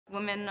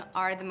Women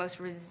are the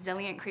most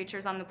resilient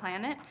creatures on the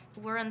planet.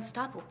 We're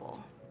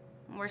unstoppable.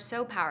 We're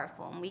so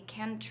powerful, and we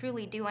can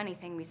truly do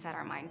anything we set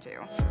our mind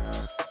to.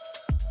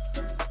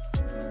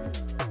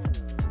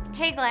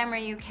 Hey Glamour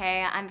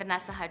UK, I'm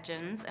Vanessa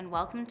Hudgens, and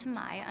welcome to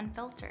My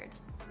Unfiltered.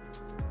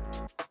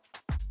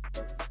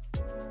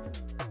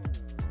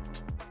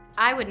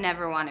 I would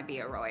never want to be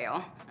a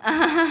royal.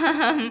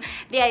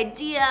 The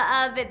idea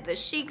of it, the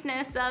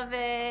chicness of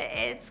it,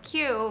 it's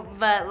cute,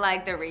 but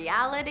like the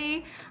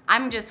reality,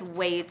 I'm just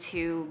way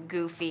too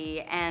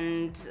goofy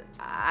and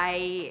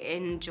I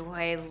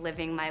enjoy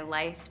living my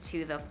life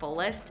to the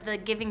fullest. The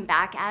giving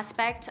back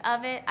aspect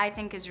of it, I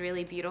think, is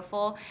really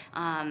beautiful,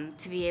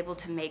 to be able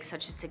to make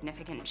such a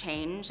significant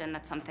change, and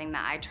that's something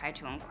that I try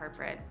to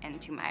incorporate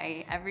into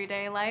my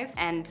everyday life.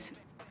 And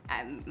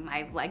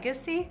my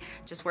legacy,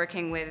 just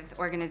working with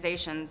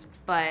organizations,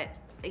 but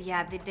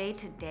yeah, the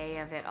day-to-day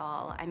of it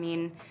all. I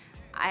mean,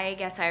 I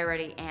guess I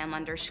already am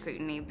under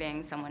scrutiny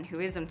being someone who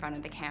is in front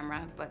of the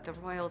camera, but the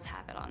royals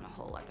have it on a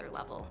whole other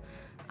level.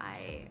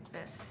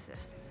 This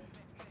is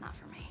not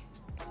for me.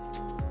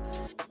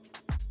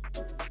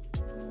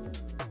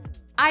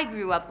 I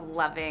grew up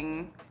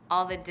loving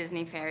all the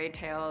Disney fairy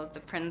tales, the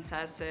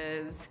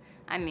princesses.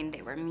 I mean,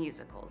 they were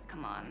musicals,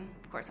 come on.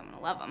 Of course I'm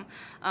gonna love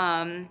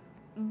them.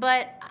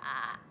 But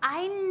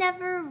I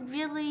never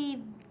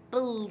really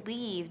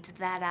believed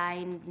that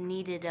I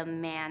needed a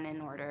man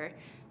in order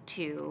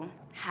to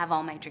have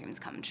all my dreams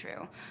come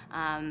true.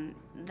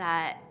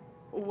 That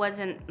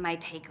wasn't my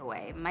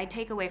takeaway. My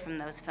takeaway from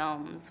those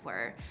films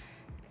were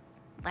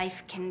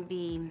life can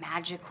be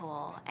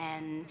magical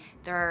and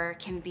there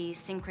can be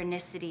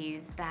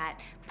synchronicities that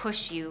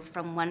push you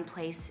from one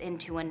place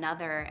into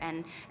another,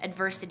 and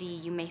adversity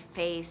you may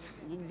face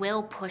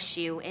will push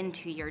you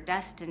into your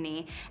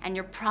destiny, and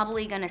you're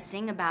probably gonna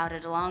sing about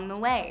it along the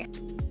way.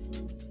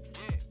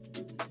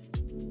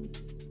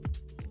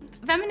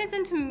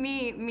 Feminism to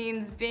me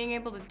means being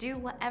able to do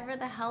whatever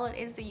the hell it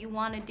is that you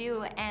want to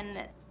do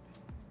and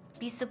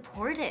be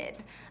supported.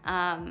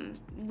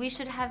 We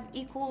should have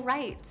equal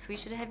rights. We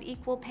should have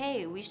equal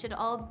pay. We should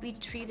all be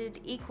treated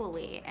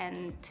equally.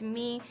 And to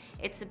me,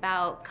 it's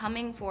about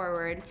coming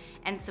forward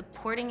and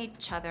supporting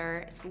each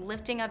other,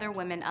 lifting other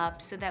women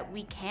up so that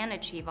we can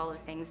achieve all the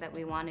things that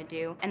we want to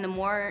do. And the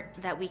more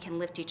that we can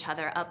lift each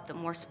other up, the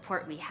more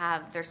support we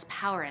have. There's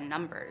power in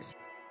numbers.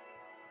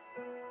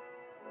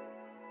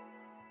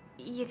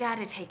 You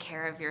gotta take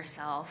care of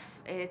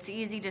yourself. It's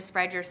easy to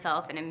spread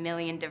yourself in a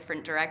million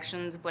different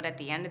directions, but at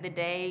the end of the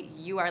day,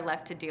 you are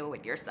left to deal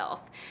with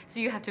yourself. So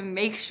you have to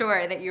make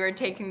sure that you are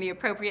taking the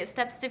appropriate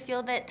steps to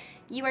feel that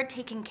you are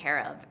taken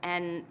care of.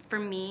 And for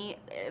me,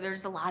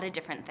 there's a lot of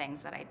different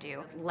things that I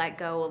do. Let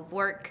go of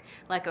work,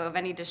 let go of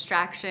any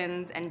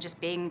distractions, and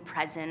just being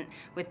present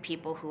with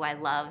people who I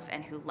love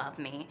and who love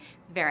me.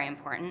 Very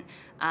important.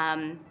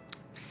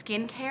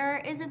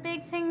 Skincare is a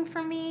big thing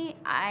for me.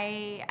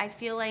 I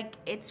feel like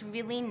it's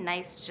really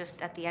nice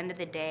just at the end of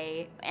the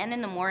day and in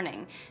the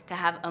morning to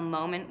have a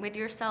moment with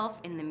yourself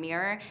in the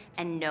mirror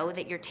and know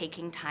that you're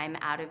taking time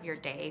out of your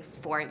day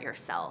for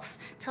yourself,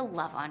 to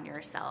love on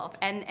yourself,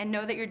 and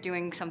know that you're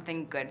doing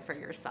something good for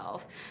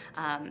yourself.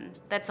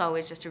 That's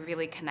always just a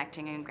really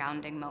connecting and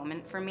grounding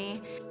moment for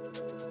me.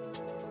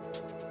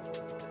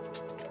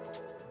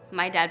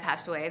 My dad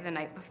passed away the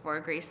night before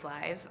Grease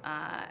Live,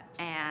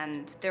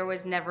 and there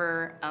was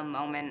never a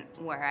moment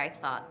where I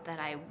thought that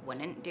I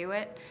wouldn't do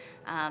it,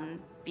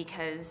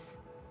 because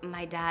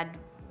my dad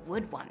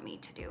would want me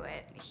to do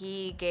it.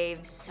 He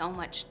gave so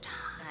much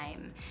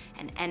time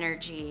and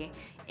energy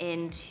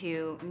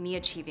into me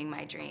achieving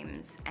my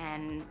dreams,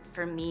 and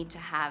for me to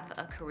have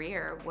a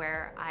career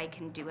where I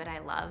can do what I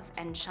love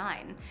and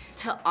shine.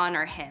 To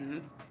honor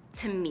him,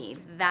 to me,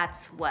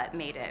 that's what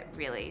made it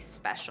really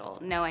special.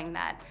 Knowing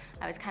that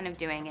I was kind of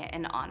doing it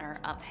in honor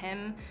of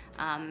him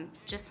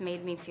just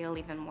made me feel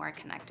even more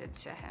connected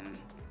to him.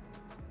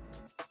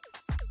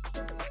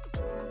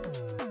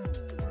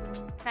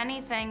 If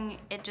anything,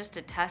 it just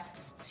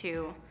attests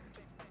to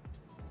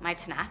my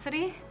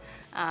tenacity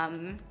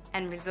and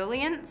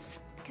resilience,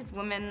 because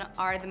women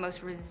are the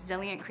most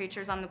resilient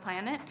creatures on the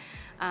planet.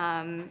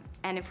 And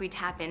if we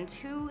tap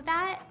into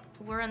that,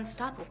 we're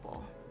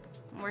unstoppable.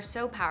 We're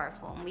so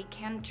powerful, and we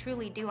can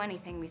truly do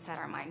anything we set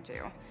our mind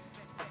to.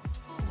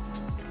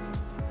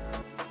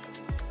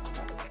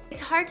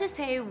 It's hard to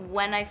say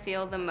when I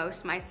feel the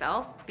most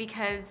myself,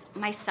 because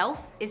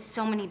myself is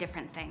so many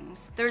different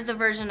things. There's the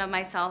version of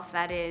myself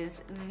that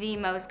is the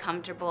most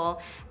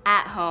comfortable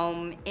at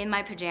home, in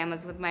my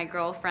pajamas with my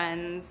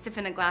girlfriends,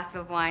 sipping a glass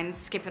of wine,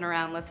 skipping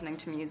around listening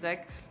to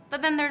music.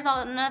 But then there's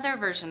another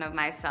version of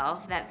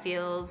myself that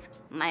feels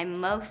my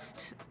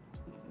most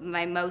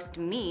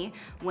me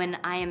when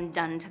I am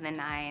done to the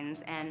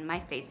nines and my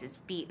face is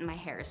beat and my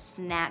hair is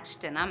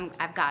snatched and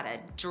I've got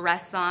a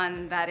dress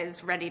on that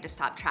is ready to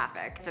stop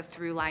traffic. The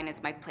through line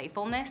is my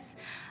playfulness.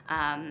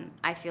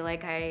 I feel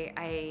like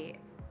I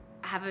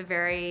have a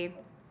very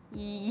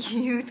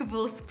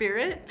youthful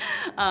spirit,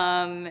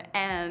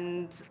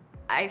 and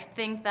I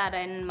think that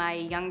in my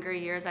younger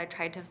years, I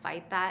tried to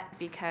fight that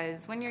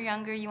because when you're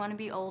younger, you want to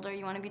be older,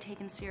 you want to be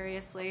taken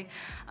seriously.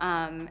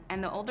 And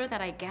the older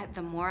that I get,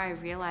 the more I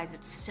realize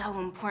it's so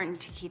important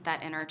to keep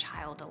that inner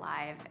child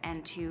alive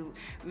and to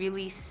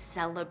really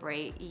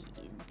celebrate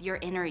your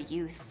inner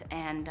youth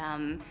and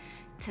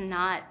to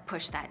not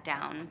push that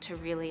down, to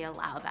really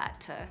allow that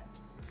to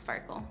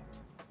sparkle.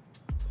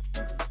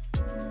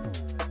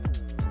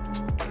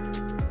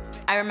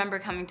 I remember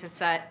coming to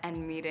set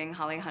and meeting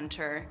Holly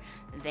Hunter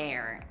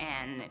there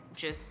and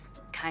just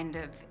kind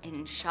of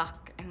in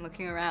shock and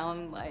looking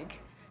around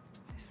like,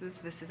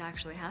 this is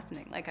actually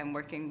happening. Like, I'm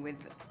working with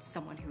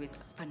someone who is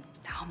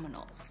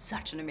phenomenal,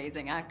 such an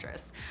amazing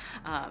actress.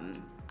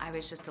 I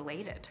was just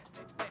elated.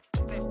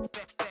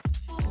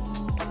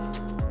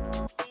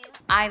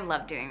 I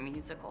love doing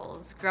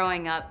musicals.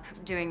 Growing up,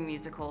 doing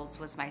musicals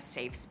was my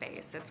safe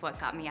space. It's what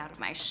got me out of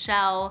my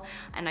shell,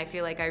 and I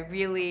feel like I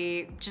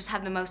really just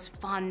have the most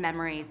fond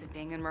memories of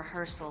being in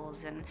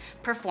rehearsals and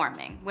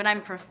performing. When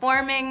I'm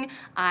performing,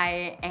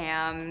 I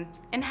am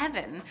in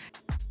heaven.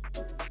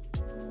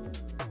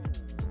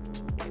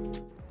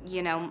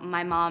 You know,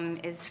 my mom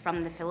is from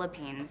the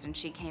Philippines, and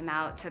she came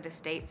out to the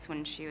States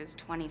when she was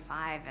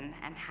 25 and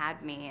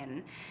had me,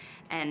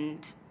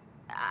 and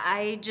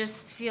I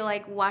just feel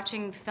like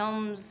watching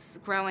films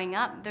growing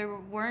up, there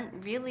weren't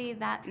really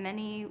that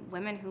many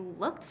women who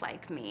looked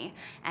like me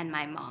and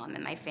my mom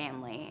and my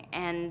family.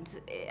 And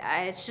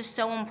it's just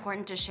so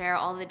important to share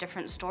all the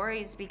different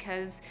stories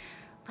because,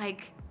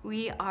 like,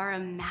 we are a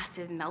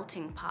massive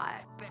melting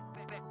pot.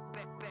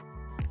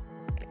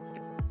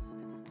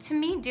 To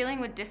me,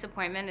 dealing with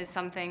disappointment is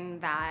something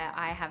that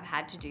I have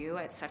had to do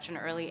at such an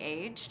early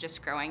age,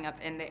 just growing up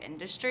in the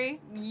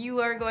industry. You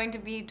are going to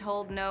be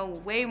told no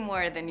way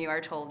more than you are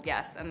told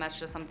yes, and that's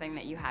just something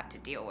that you have to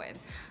deal with.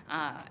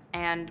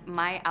 And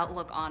my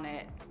outlook on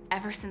it,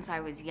 ever since I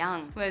was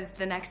young, was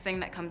the next thing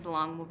that comes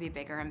along will be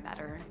bigger and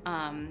better.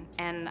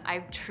 And I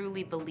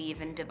truly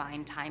believe in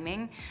divine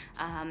timing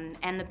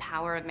and the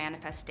power of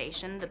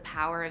manifestation, the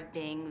power of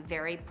being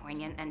very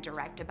poignant and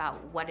direct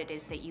about what it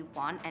is that you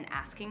want and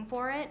asking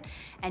for it,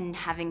 and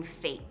having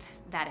faith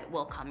that it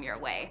will come your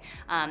way.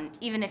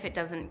 Even if it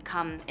doesn't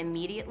come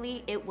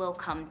immediately, it will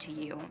come to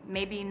you.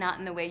 Maybe not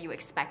in the way you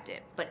expect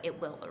it, but it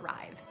will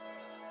arrive.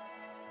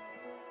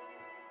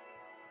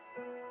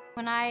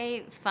 When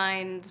I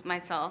find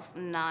myself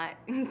not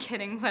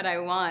getting what I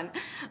want,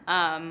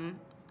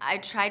 I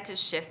try to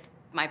shift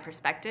my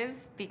perspective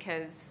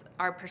because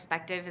our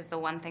perspective is the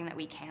one thing that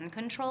we can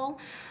control.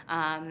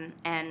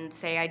 And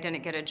say I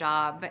didn't get a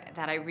job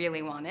that I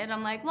really wanted,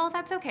 I'm like, well,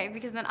 that's okay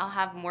because then I'll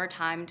have more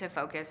time to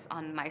focus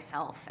on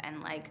myself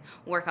and like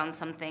work on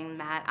something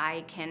that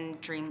I can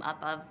dream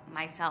up of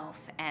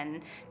myself,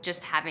 and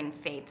just having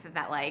faith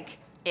that like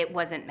it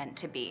wasn't meant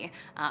to be,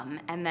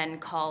 and then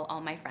call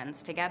all my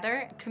friends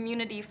together.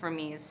 Community for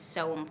me is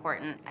so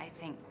important. I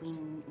think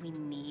we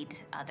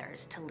need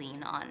others to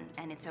lean on,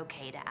 and it's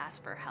okay to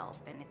ask for help,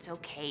 and it's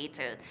okay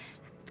to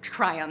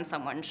cry on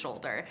someone's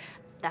shoulder.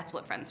 That's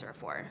what friends are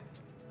for.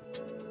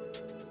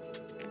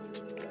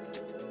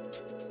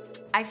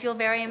 I feel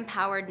very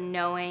empowered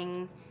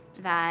knowing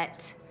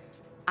that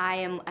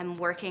I'm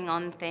working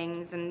on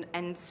things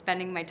and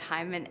spending my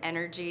time and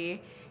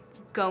energy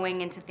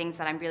going into things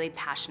that I'm really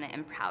passionate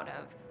and proud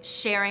of.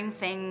 Sharing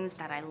things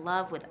that I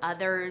love with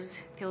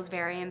others feels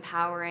very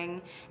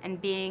empowering, and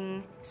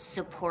being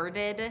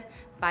supported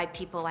by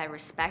people I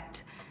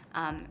respect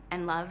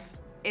and love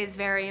is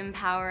very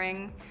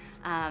empowering.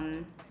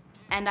 And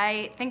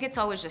I think it's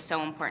always just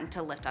so important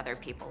to lift other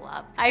people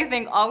up. I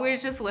think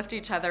always just lift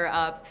each other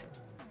up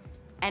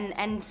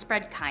and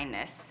spread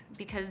kindness,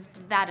 because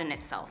that in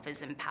itself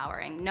is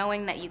empowering.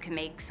 Knowing that you can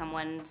make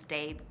someone's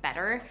day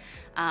better,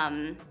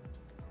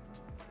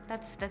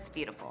 that's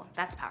beautiful,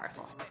 that's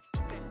powerful.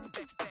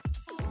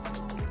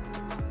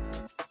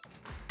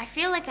 I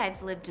feel like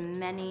I've lived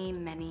many,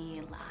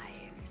 many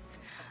lives.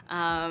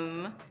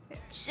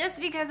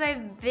 Just because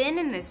I've been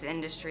in this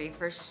industry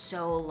for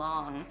so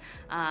long.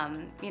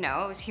 You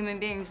know, as human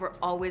beings, we're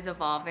always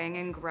evolving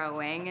and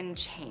growing and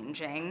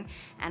changing.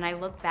 And I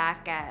look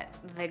back at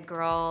the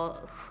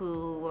girl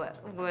who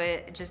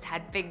just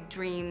had big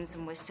dreams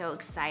and was so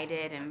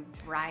excited and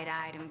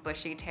bright-eyed and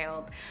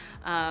bushy-tailed.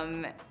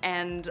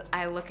 And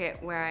I look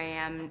at where I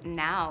am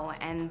now,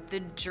 and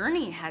the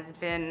journey has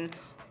been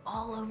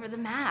all over the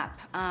map.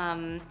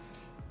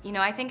 You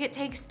know, I think it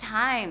takes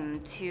time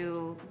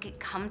to get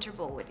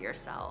comfortable with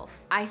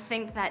yourself. I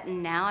think that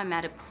now I'm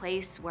at a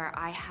place where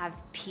I have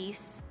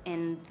peace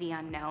in the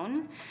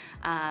unknown.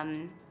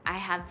 I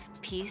have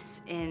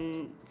peace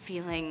in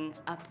feeling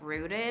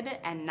uprooted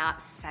and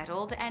not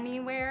settled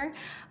anywhere.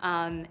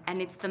 And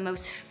it's the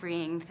most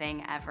freeing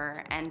thing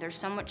ever. And there's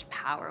so much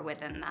power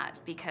within that,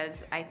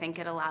 because I think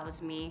it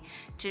allows me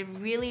to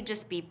really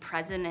just be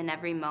present in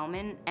every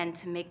moment and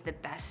to make the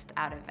best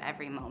out of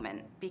every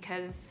moment,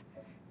 because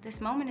this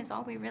moment is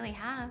all we really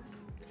have.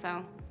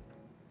 So,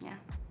 yeah.